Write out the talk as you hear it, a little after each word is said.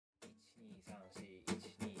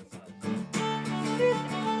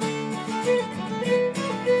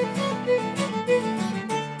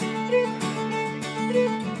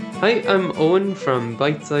Hi, I'm Owen from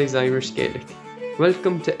Bite Size Irish Gaelic.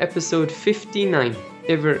 Welcome to episode 59,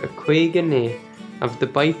 ever a quaigane of the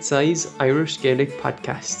Bite Size Irish Gaelic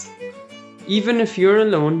podcast. Even if you're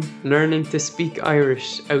alone learning to speak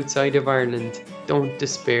Irish outside of Ireland, don't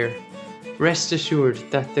despair. Rest assured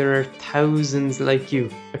that there are thousands like you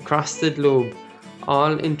across the globe,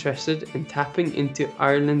 all interested in tapping into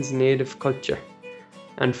Ireland's native culture.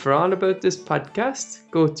 And for all about this podcast,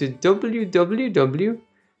 go to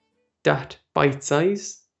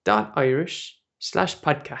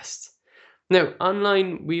www.bitesize.irish/podcast. Now,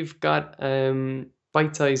 online, we've got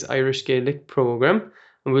Bite Size Irish Gaelic program,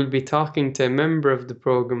 and we'll be talking to a member of the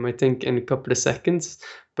program, I think, in a couple of seconds.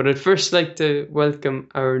 But I'd first like to welcome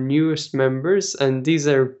our newest members, and these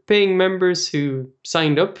are paying members who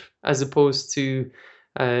signed up, as opposed to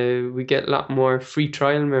we get a lot more free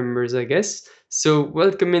trial members, I guess. So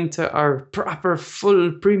welcome into our proper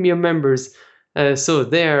full premium members. So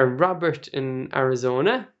they are Robert in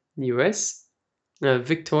Arizona, US,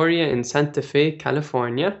 Victoria in Santa Fe,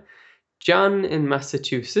 California, John in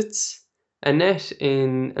Massachusetts, Annette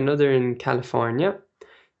in California,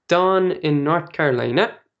 Dawn in North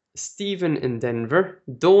Carolina, Stephen in Denver,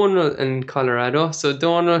 Donal in Colorado. So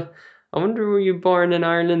Donal, I wonder, were you born in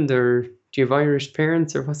Ireland, or do you have Irish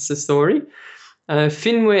parents, or what's the story?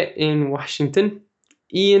 Finway in Washington,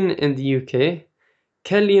 Ian in the UK,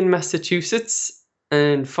 Kelly in Massachusetts,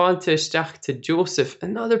 and Fáilte to Joseph,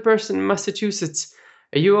 another person in Massachusetts.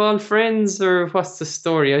 Are you all friends, or what's the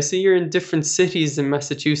story? I see you're in different cities in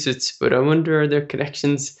Massachusetts, but I wonder, are there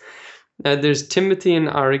connections? There's Timothy in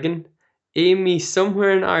Oregon, Amy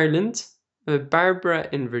somewhere in Ireland, Barbara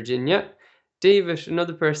in Virginia, David,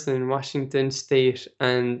 another person in Washington State,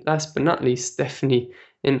 and last but not least, Stephanie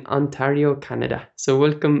in Ontario, Canada. So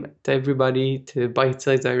welcome to everybody to Bite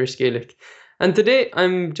Size Irish Gaelic. And today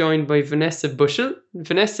I'm joined by Vanessa Bushell.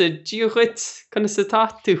 Vanessa, Giuchit,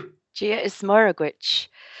 Conasatatu. Gia is Moragwich.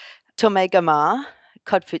 Tome Gama,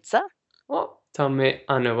 Codfutsa. Oh, Tome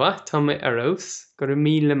Anawa, Tome Aros,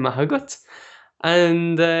 Goramila Mahagot.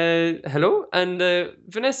 And hello. And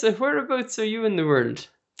Vanessa, whereabouts are you in the world?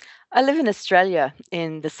 I live in Australia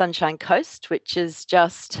in the Sunshine Coast, which is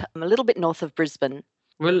just a little bit north of Brisbane.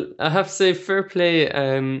 Well, I have to say, fair play.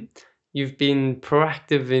 You've been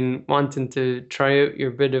proactive in wanting to try out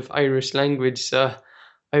your bit of Irish language, so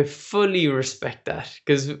I fully respect that,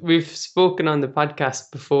 because we've spoken on the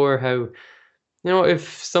podcast before how,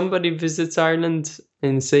 if somebody visits Ireland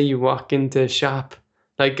and say you walk into a shop,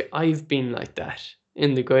 like I've been like that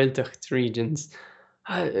in the Gaeltacht regions,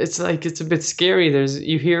 it's like it's a bit scary.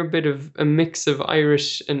 You hear a bit of a mix of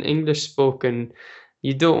Irish and English spoken.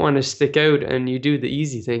 You don't want to stick out, and you do the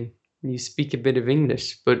easy thing. You speak a bit of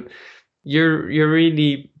English, but you're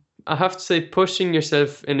really, I have to say, pushing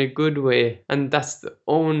yourself in a good way, and that's the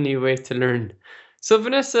only way to learn. So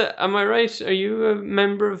Vanessa, am I right? Are you a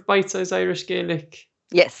member of Bite Size Irish Gaelic?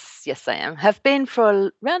 Yes, I am. Have been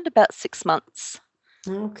for around about 6 months.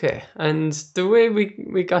 Okay, and the way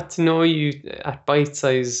we got to know you at Bite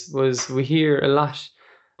Size was we hear a lot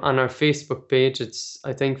on our Facebook page. It's,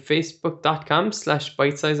 I think,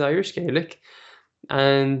 facebook.com/bitesizeirishgaelic.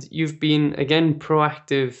 And you've been, again,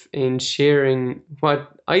 proactive in sharing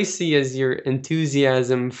what I see as your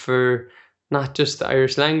enthusiasm for not just the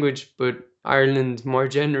Irish language, but Ireland more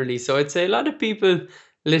generally. So I'd say a lot of people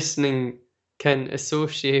listening can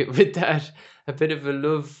associate with that, a bit of a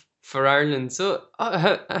love for Ireland. So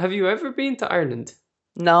have you ever been to Ireland?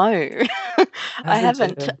 No, I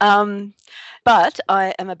haven't. But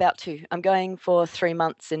I am about to. I'm going for 3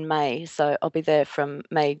 months in May, so I'll be there from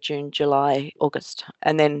May, June, July, August,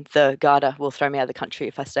 and then the Garda will throw me out of the country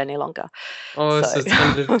if I stay any longer. Oh, so it's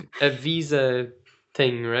kind of a visa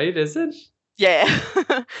thing, right? Is it? Yeah,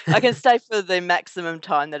 I can stay for the maximum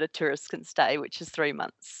time that a tourist can stay, which is 3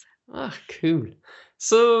 months. Ah, cool.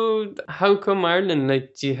 So how come Ireland?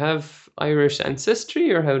 Like, do you have Irish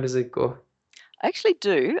ancestry, or how does it go? I actually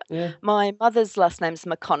do. Yeah. My mother's last name's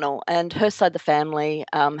McConnell, and her side of the family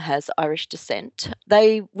has Irish descent.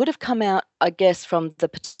 They would have come out, I guess, from the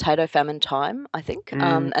potato famine time, I think,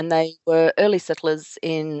 and they were early settlers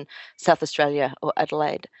in South Australia or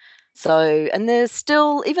Adelaide. So, and there's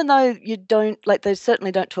still, even though you don't, like, they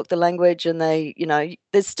certainly don't talk the language, and they,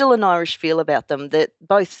 there's still an Irish feel about them, that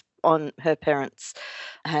both on her parents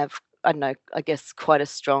have, I don't know, I guess quite a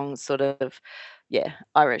strong sort of,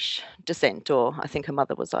 Irish descent, or I think her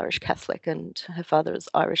mother was Irish Catholic and her father is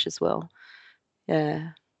Irish as well. Yeah.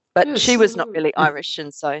 But she was not really Irish,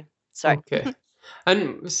 and so, sorry. Okay.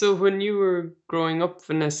 And so when you were growing up,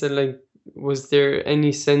 Vanessa, like, was there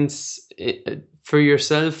any sense for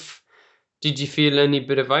yourself? Did you feel any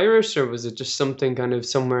bit of Irish, or was it just something kind of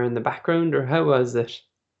somewhere in the background, or how was it?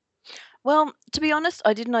 Well, to be honest,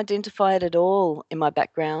 I didn't identify it at all in my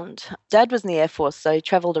background. Dad was in the Air Force, so he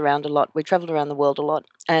travelled around a lot. We travelled around the world a lot,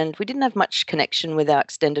 and we didn't have much connection with our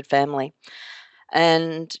extended family.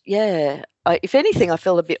 And yeah, if anything, I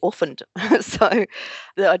felt a bit orphaned. So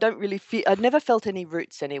I don't really feel, I'd never felt any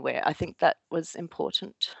roots anywhere. I think that was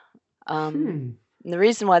important. Um, Hmm. and the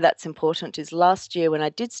reason why that's important is last year when I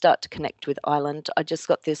did start to connect with Ireland, I just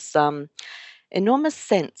got this enormous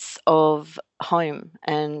sense of home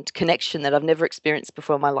and connection that I've never experienced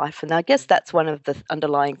before in my life. And I guess that's one of the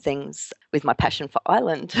underlying things with my passion for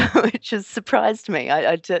Ireland, which has surprised me.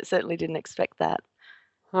 Certainly didn't expect that.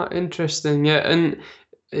 Oh, interesting. Yeah. And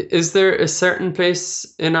is there a certain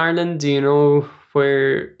place in Ireland, do you know,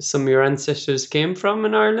 where some of your ancestors came from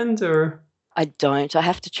in Ireland, or? I don't. I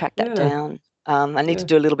have to track that Yeah. down. I need to Yeah.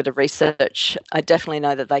 do a little bit of research. I definitely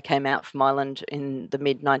know that they came out from Ireland in the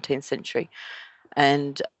mid 19th century,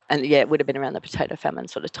 and yeah, it would have been around the potato famine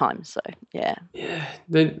sort of time. So yeah, Yeah.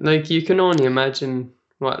 Like, you can only imagine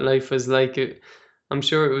what life was like. I'm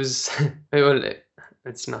sure it was, well,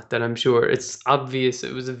 it's not that I'm sure, it's obvious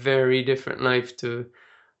it was a very different life to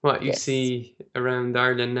what you yes, see around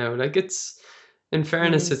Ireland now. Like, in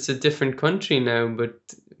fairness, mm, it's a different country now, but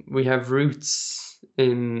we have roots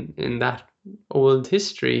in that old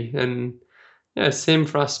history. And yeah, same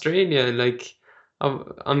for Australia. Like,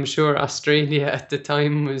 I'm sure Australia at the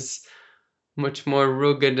time was much more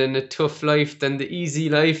rugged and a tough life than the easy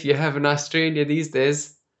life you have in Australia these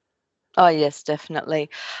days. oh yes, definitely.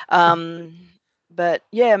 Um, but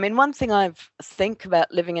yeah, I mean, one thing I've think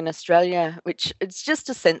about living in Australia, which it's just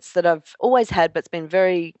a sense that I've always had, but it's been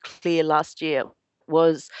very clear last year,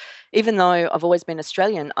 was even though I've always been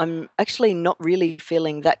Australian, I'm actually not really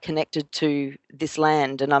feeling that connected to this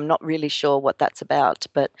land, and I'm not really sure what that's about.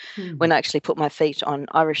 But when Hmm. I actually put my feet on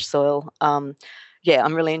Irish soil, yeah,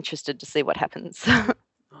 I'm really interested to see what happens.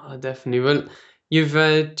 Oh, definitely. Well,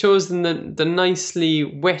 you've chosen the nicely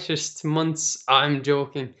wettest months. I'm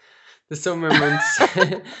joking. The summer months.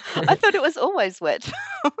 I thought it was always wet.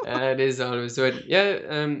 It is always wet.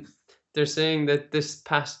 Yeah, they're saying that this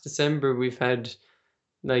past December we've had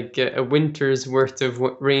like a winter's worth of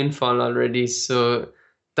rainfall already. So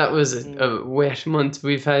that was Mm. a wet month.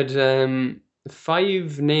 We've had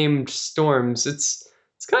five named storms. It's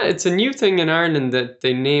a new thing in Ireland that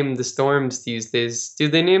they name the storms these days. Do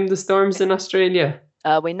they name the storms in Australia?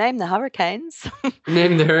 We name the hurricanes.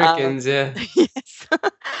 Name the Um, hurricanes, yeah. yes.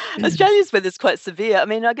 Australia's weather's quite severe. I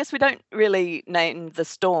mean, I guess we don't really name the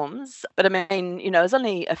storms, but I mean, it was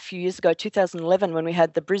only a few years ago, 2011, when we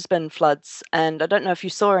had the Brisbane floods, and I don't know if you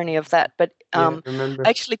saw any of that, but Yeah, I remember.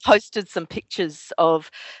 actually posted some pictures of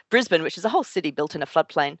Brisbane, which is a whole city built in a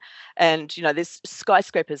floodplain, and these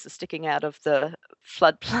skyscrapers are sticking out of the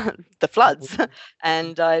the floods,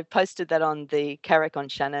 and I posted that on the Carrick on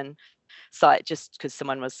Shannon site just because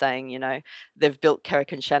someone was saying, they've built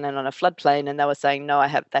Carrick and Shannon on a floodplain, and they were saying, no,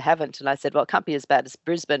 they haven't. And I said, well, it can't be as bad as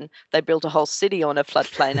Brisbane. They built a whole city on a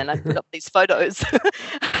floodplain, and I put up these photos.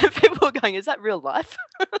 And people were going, is that real life?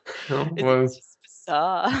 Oh, It's well. just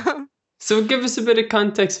bizarre. So give us a bit of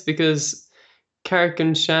context because Carrick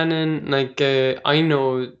and Shannon, like I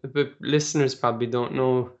know, but listeners probably don't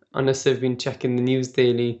know unless they've been checking the news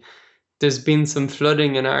daily. There's been some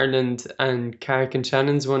flooding in Ireland, and Carrick and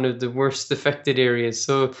Shannon's one of the worst affected areas.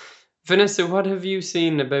 So, Vanessa, what have you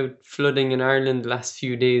seen about flooding in Ireland the last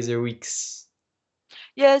few days or weeks?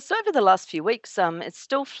 Yeah, so over the last few weeks, it's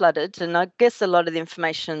still flooded, and I guess a lot of the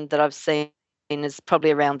information that I've seen is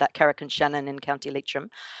probably around that Carrick and Shannon in County Leitrim.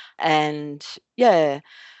 And yeah, I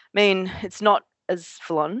mean, it's not as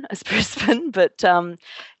full on as Brisbane, but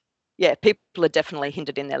yeah, people are definitely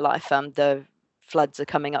hindered in their life. The floods are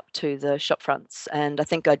coming up to the shop fronts, and I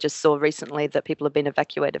think I just saw recently that people have been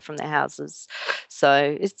evacuated from their houses.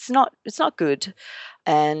 So it's not good,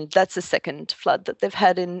 and that's the second flood that they've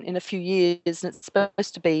had in a few years, and it's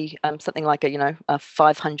supposed to be something like a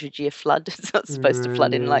 500-year flood. It's not supposed to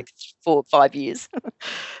flood in Yeah, like 4 or 5 years,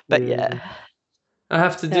 but yeah. yeah. I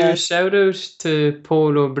have to do a Yes. shout out to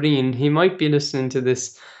Paul O'Brien. He might be listening to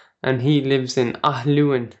this, and he lives in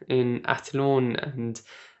Athluan in Athlone. And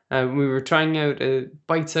we were trying out a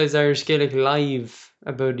Bite Size Irish Gaelic live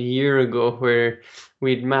about a year ago, where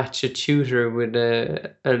we'd match a tutor with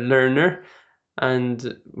a learner,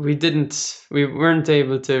 and we weren't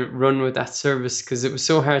able to run with that service because it was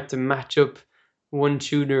so hard to match up one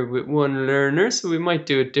tutor with one learner. So we might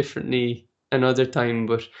do it differently another time,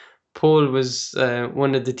 but Paul was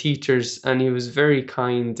one of the teachers, and he was very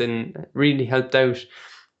kind and really helped out.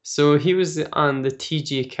 So he was on the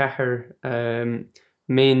TG Cahir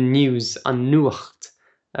main news on Nuacht.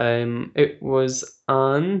 It was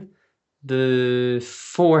on the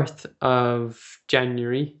 4th of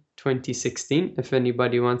January 2016. If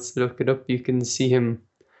anybody wants to look it up, you can see him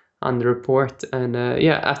on the report. And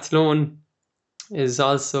Athlone is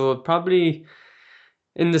also probably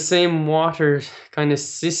in the same water kind of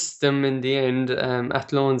system in the end.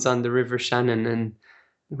 Athlone's on the River Shannon, and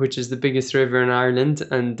which is the biggest river in Ireland,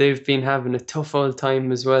 and they've been having a tough old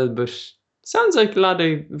time as well. But sounds like a lot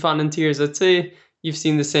of volunteers. I'd say you've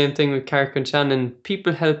seen the same thing with Carrick Shannon.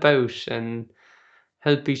 People help out and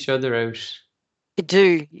help each other out. They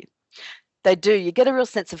do. They do. You get a real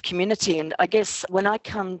sense of community. And I guess when I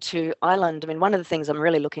come to Ireland, I mean, one of the things I'm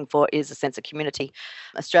really looking for is a sense of community.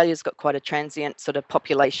 Australia's got quite a transient sort of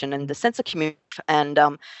population, and the sense of community, and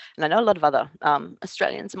I know a lot of other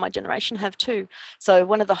Australians in my generation have too. So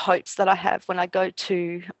one of the hopes that I have when I go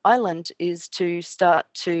to Ireland is to start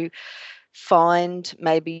to find,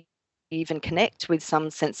 maybe even connect with some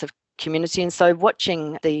sense of community. And so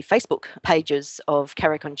watching the Facebook pages of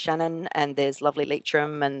Carrick on Shannon, and there's lovely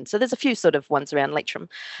Leitrim, and so there's a few sort of ones around Leitrim,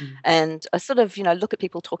 and I sort of look at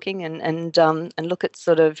people talking and look at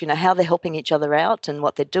sort of how they're helping each other out and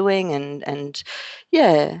what they're doing, and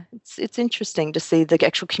yeah, it's interesting to see the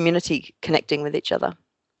actual community connecting with each other.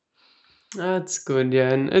 That's good, yeah,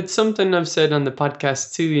 and it's something I've said on the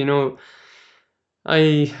podcast too.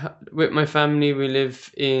 With my family, we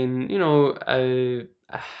live in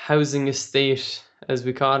a housing estate, as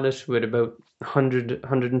we call it, with about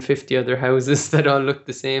 150 other houses that all look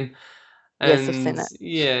the same. Yes, I've seen And that.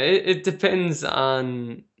 yeah, it depends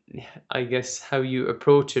on, I guess, how you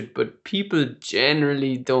approach it, but people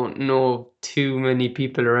generally don't know too many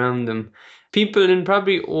people around them. People in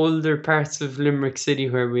probably older parts of Limerick City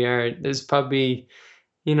where we are, there's probably,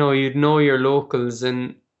 you'd know your locals.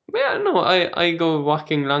 And yeah, no, I go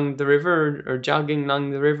walking along the river or jogging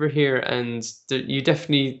along the river here, and you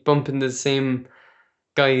definitely bump into the same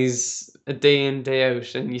guys a day in, day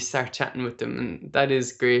out, and you start chatting with them, and that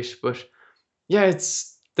is great. But yeah,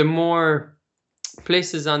 it's the more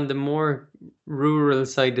places on the more rural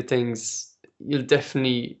side of things, you'll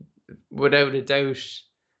definitely, without a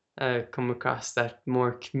doubt, come across that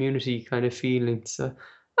more community kind of feeling. So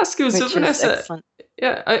that's good. So Which is Vanessa, excellent.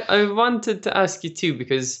 yeah, I wanted to ask you too,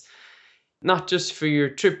 because not just for your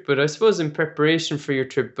trip, but I suppose in preparation for your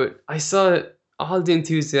trip, but I saw all the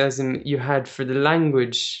enthusiasm you had for the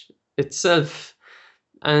language itself.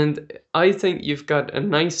 And I think you've got a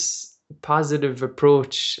nice positive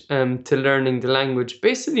approach to learning the language,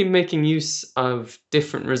 basically making use of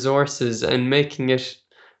different resources and making it,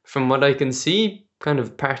 from what I can see, kind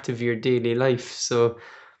of part of your daily life. So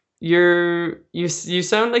you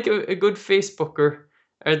sound like a good Facebooker.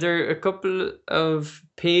 Are there a couple of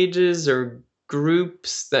pages or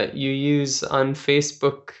groups that you use on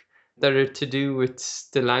Facebook that are to do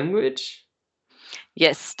with the language?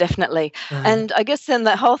 Yes, definitely. And I guess then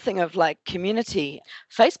the whole thing of like community,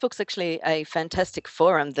 Facebook's actually a fantastic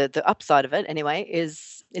forum. The upside of it, anyway,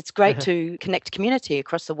 is it's great to connect community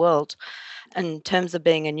across the world. In terms of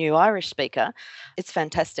being a new Irish speaker, it's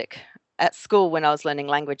fantastic. At school, when I was learning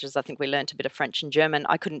languages, I think we learnt a bit of French and German.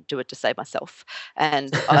 I couldn't do it to save myself,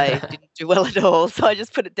 and I didn't do well at all. So I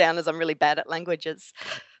just put it down as I'm really bad at languages.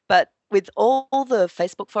 But with all the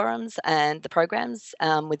Facebook forums and the programs,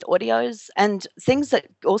 with audios and things that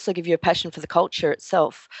also give you a passion for the culture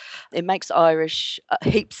itself, it makes Irish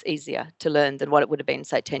heaps easier to learn than what it would have been,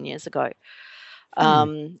 say, 10 years ago.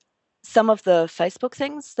 Some of the Facebook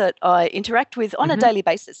things that I interact with on a daily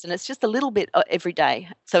basis, and it's just a little bit every day.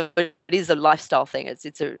 So it is a lifestyle thing. It's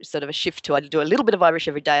a sort of a shift to I do a little bit of Irish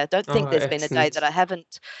every day. I don't think there's been a day that I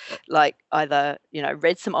haven't like either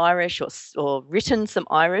read some Irish or written some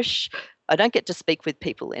Irish. I don't get to speak with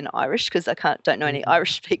people in Irish because I don't know any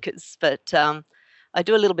Irish speakers, but I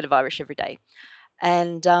do a little bit of Irish every day.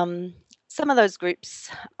 And some of those groups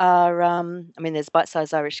are, there's Bite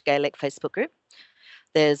Size Irish Gaelic Facebook group.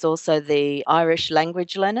 There's also the Irish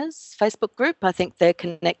Language Learners Facebook group. I think they're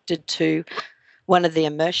connected to one of the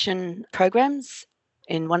immersion programs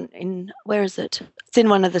where is it? It's in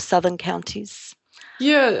one of the southern counties.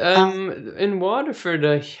 Yeah, in Waterford,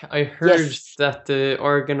 I heard that the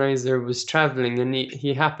organizer was traveling, and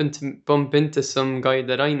he happened to bump into some guy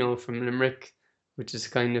that I know from Limerick, which is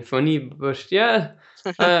kind of funny. But yeah,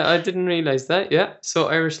 I didn't realize that. Yeah, so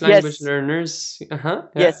Irish Language Learners. Yeah.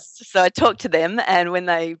 Yes, so I talked to them, and when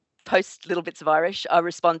they post little bits of Irish, I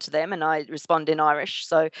respond to them and I respond in Irish.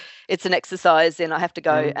 So it's an exercise and I have to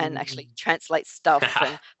go and actually translate stuff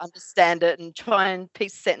and understand it and try and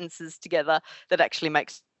piece sentences together that actually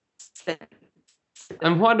makes sense.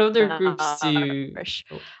 And what other groups do you...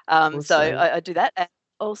 So I do that. And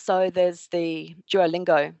also there's the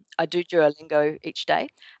Duolingo. I do Duolingo each day.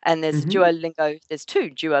 And there's Duolingo, there's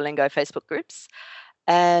 2 Duolingo Facebook groups.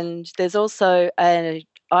 And there's also an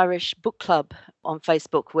Irish book club on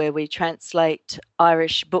Facebook where we translate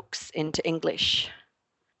Irish books into English.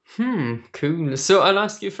 Cool. So I'll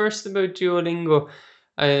ask you first about Duolingo.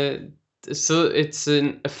 So it's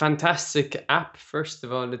a fantastic app, first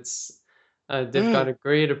of all. It's they've got a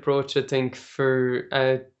great approach, I think,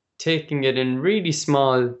 for taking it in really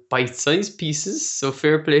small bite-sized pieces. So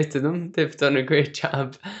fair play to them. They've done a great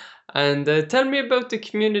job. And tell me about the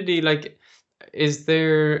community. Like, is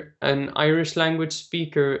there an Irish language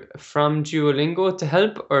speaker from Duolingo to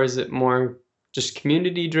help, or is it more just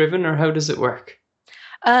community driven, or how does it work?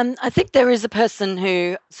 I think there is a person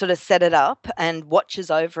who sort of set it up and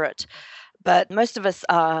watches over it, but most of us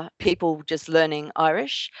are people just learning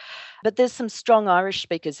Irish. But there's some strong Irish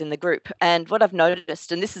speakers in the group. And what I've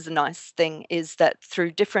noticed, and this is a nice thing, is that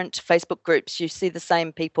through different Facebook groups, you see the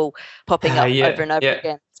same people popping up over and over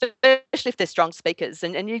again, especially if they're strong speakers.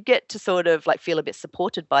 And you get to sort of like feel a bit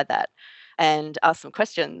supported by that and ask some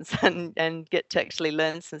questions and get to actually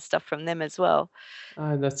learn some stuff from them as well.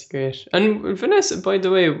 Ah, that's great. And Vanessa, by the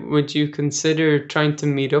way, would you consider trying to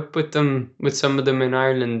meet up with some of them in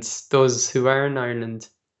Ireland, those who are in Ireland?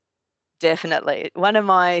 Definitely. One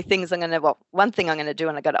thing I'm going to do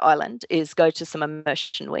when I go to Ireland is go to some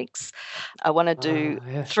immersion weeks. I want to do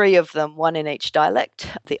 3 of them, 1 in each dialect: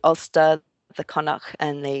 the Ulster, the Connacht,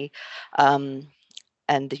 and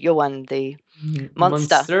your one, the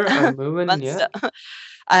Munster. Munster.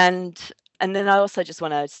 And then I also just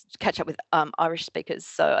want to catch up with Irish speakers.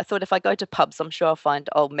 So I thought if I go to pubs, I'm sure I'll find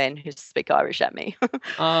old men who speak Irish at me.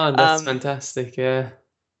 That's fantastic, yeah.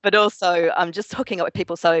 But also I'm just hooking up with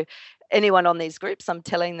people. So anyone on these groups, I'm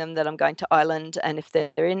telling them that I'm going to Ireland, and if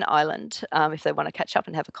they're in Ireland, if they want to catch up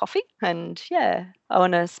and have a coffee, and I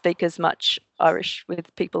want to speak as much Irish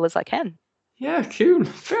with people as I can. Yeah, cool.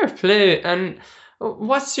 Fair play. And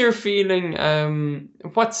what's your feeling?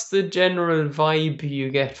 What's the general vibe you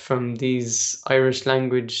get from these Irish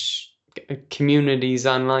language communities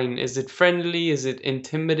online? Is it friendly? Is it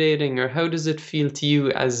intimidating? Or how does it feel to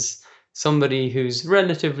you as somebody who's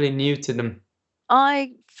relatively new to them?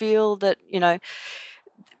 I feel that,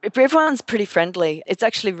 everyone's pretty friendly. It's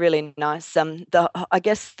actually really nice. I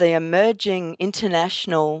guess the emerging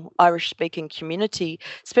international Irish-speaking community,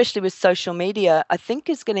 especially with social media, I think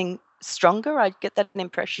is getting stronger. I get that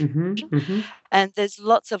impression. And there's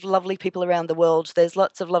lots of lovely people around the world. There's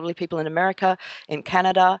lots of lovely people in America, in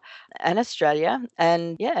Canada, and Australia.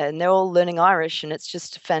 And and they're all learning Irish, and it's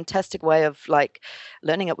just a fantastic way of like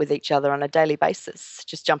learning it with each other on a daily basis,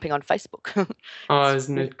 just jumping on Facebook. Oh,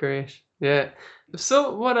 isn't it great? Yeah.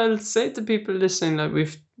 So what I'll say to people listening, like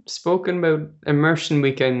we've spoken about immersion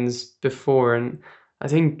weekends before, and I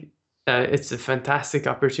think it's a fantastic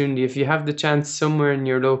opportunity if you have the chance somewhere in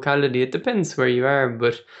your locality. It depends where you are,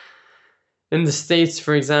 but in the States,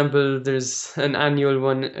 for example, there's an annual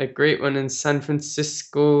one, a great one in San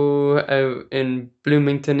Francisco, in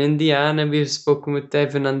Bloomington, Indiana. We've spoken with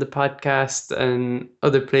Devin on the podcast and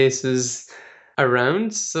other places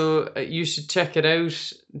around. So you should check it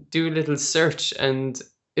out, do a little search. And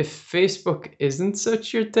if Facebook isn't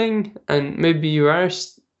such your thing, and maybe you are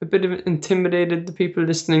a bit of intimidated, the people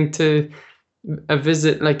listening, to a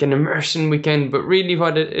visit like an immersion weekend, but really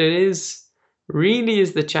what it is really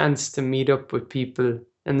is the chance to meet up with people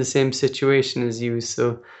in the same situation as you.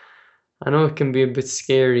 So I know it can be a bit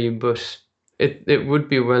scary, but it would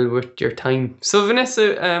be well worth your time. So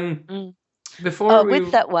Vanessa, before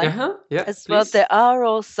with that one as well, there are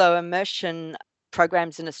also immersion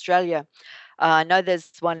programs in Australia. I know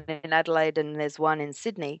there's one in Adelaide and there's one in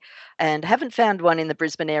Sydney, and haven't found one in the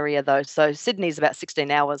Brisbane area though. So Sydney's about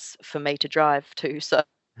 16 hours for me to drive to, so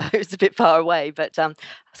it's a bit far away. But so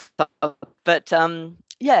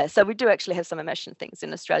we do actually have some immersion things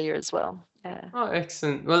in Australia as well. Yeah. Oh,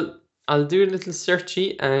 excellent. Well, I'll do a little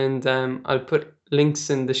searchy, and I'll put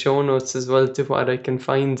links in the show notes as well to what I can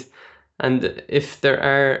find. And if there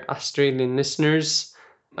are Australian listeners,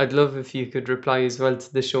 I'd love if you could reply as well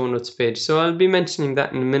to the show notes page. So I'll be mentioning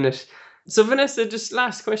that in a minute. So Vanessa, just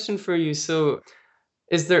last question for you. So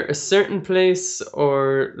is there a certain place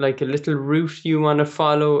or like a little route you want to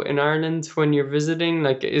follow in Ireland when you're visiting?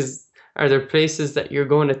 Like, are there places that you're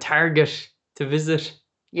going to target to visit?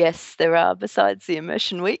 Yes, there are, besides the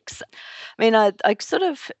immersion weeks. I mean, I sort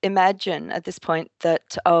of imagine at this point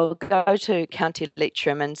that I'll go to County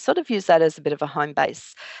Leitrim and sort of use that as a bit of a home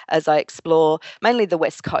base as I explore mainly the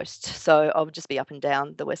West Coast. So I'll just be up and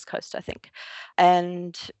down the West Coast, I think.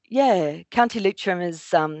 And yeah, County Leitrim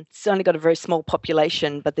is it's only got a very small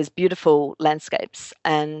population, but there's beautiful landscapes,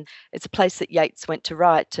 and it's a place that Yeats went to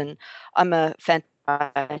write. And I'm a fan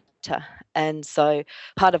writer, and so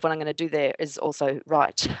part of what I'm going to do there is also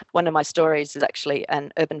write. One of my stories is actually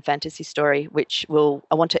an urban fantasy story, which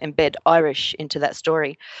I want to embed Irish into that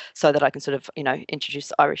story so that I can sort of,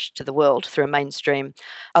 introduce Irish to the world through a mainstream,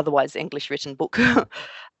 otherwise English written book.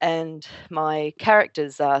 And my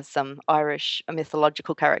characters are some Irish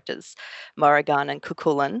mythological characters, Morrigan and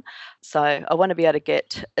Cuchulainn. So I want to be able to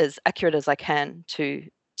get as accurate as I can to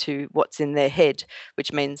what's in their head,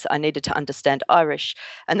 which means I needed to understand Irish.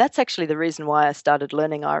 And that's actually the reason why I started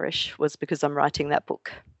learning Irish, was because I'm writing that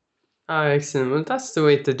book. Ah, excellent. Well, that's the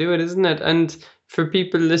way to do it, isn't it? And for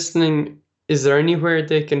people listening, is there anywhere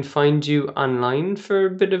they can find you online for a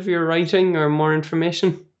bit of your writing or more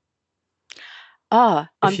information? I'm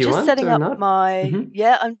just setting up Mm-hmm.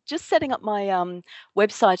 I'm just setting up my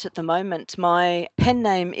website at the moment. My pen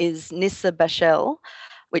name is Nissa Bashel,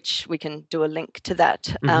 which we can do a link to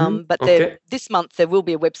that. But Okay. this month there will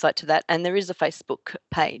be a website to that, and there is a Facebook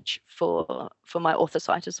page for my author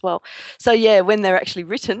site as well. So yeah, when they're actually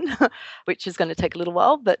written, which is going to take a little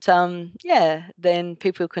while, but then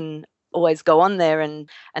people can always go on there and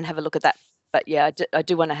have a look at that. But yeah, I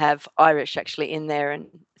do want to have Irish actually in there and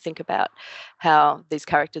think about how these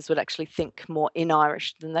characters would actually think more in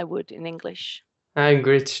Irish than they would in English.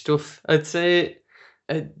 Great stuff. I'd say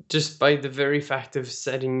just by the very fact of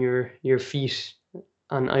setting your feet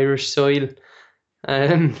on Irish soil,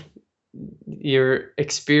 your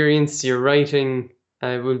experience, your writing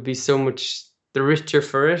will be so much the richer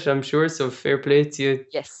for it, I'm sure. So fair play to you.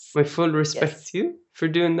 Yes. My full respect to you for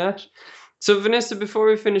doing that. So Vanessa, before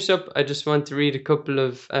we finish up, I just want to read a couple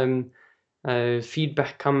of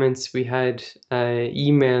feedback comments. We had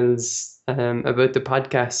emails about the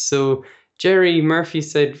podcast. So Jerry Murphy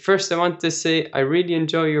said, first, I want to say I really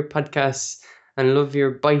enjoy your podcasts and love your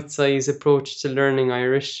bite-sized approach to learning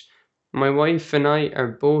Irish. My wife and I are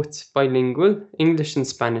both bilingual, English and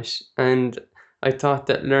Spanish, and I thought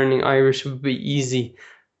that learning Irish would be easy,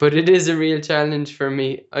 but it is a real challenge for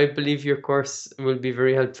me. I believe your course will be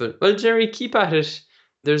very helpful. Well, Jerry, keep at it.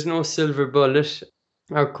 There's no silver bullet.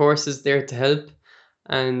 Our course is there to help,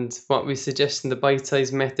 and what we suggest in the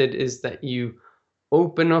bite-sized method is that you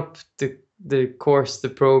open up the course, the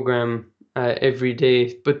program every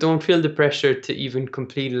day, but don't feel the pressure to even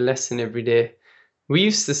complete a lesson every day. We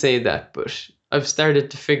used to say that, but I've started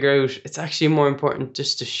to figure out it's actually more important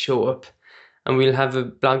just to show up. And we'll have a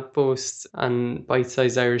blog post on Bite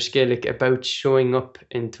Size Irish Gaelic about showing up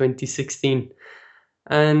in 2016.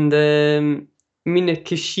 And Mina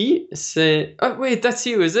Kishi said, oh wait, that's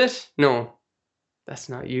you, is it? No, that's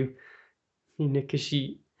not you. Mina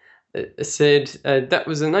Kishi said, that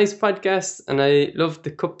was a nice podcast and I loved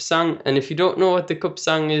the cup song. And if you don't know what the cup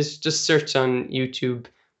song is, just search on YouTube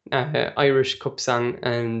Irish cup song,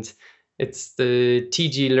 and it's the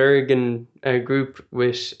T.G. Lurgan group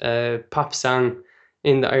with pop song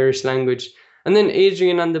in the Irish language. And then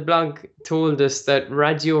Adrian on the blog told us that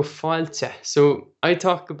Radio Fáilte. So I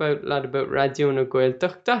talk a lot about Radio na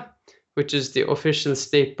Gaeltachta, which is the official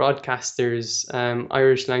state broadcaster's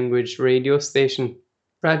Irish language radio station.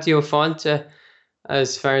 Radio Fáilte,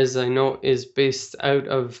 as far as I know, is based out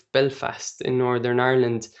of Belfast in Northern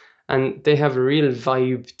Ireland, and they have a real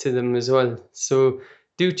vibe to them as well. So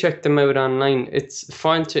do check them out online.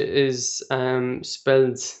 Fáilte is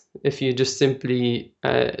spelled, if you just simply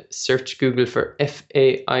search Google for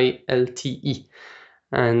Failte.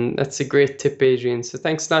 And that's a great tip, Adrian. So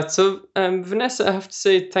thanks a lot. So Vanessa, I have to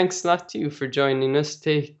say thanks a lot to you for joining us,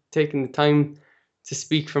 taking the time to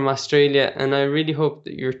speak from Australia. And I really hope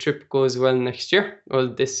that your trip goes well next year, well,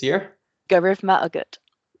 this year. Go Raibh maith agat.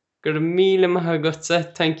 Go míle maith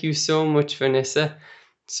agat. Thank you so much, Vanessa.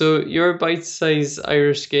 So you're a Bite-Size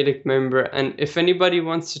Irish Gaelic member, and if anybody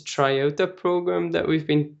wants to try out that program that we've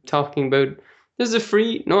been talking about, there's a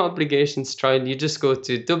free, no obligations trial. You just go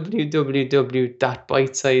to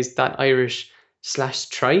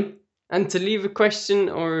www.bitesize.irish/try. And to leave a question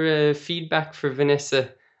or feedback for Vanessa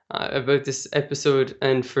about this episode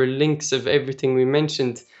and for links of everything we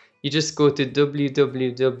mentioned, you just go to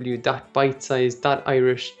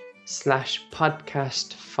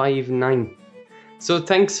www.bitesize.irish/podcast59. So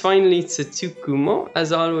thanks finally to Tsukumo,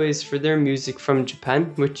 as always, for their music from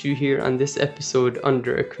Japan, which you hear on this episode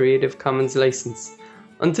under a Creative Commons license.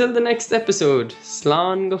 Until the next episode,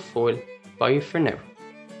 slán go fóill. Bye for now.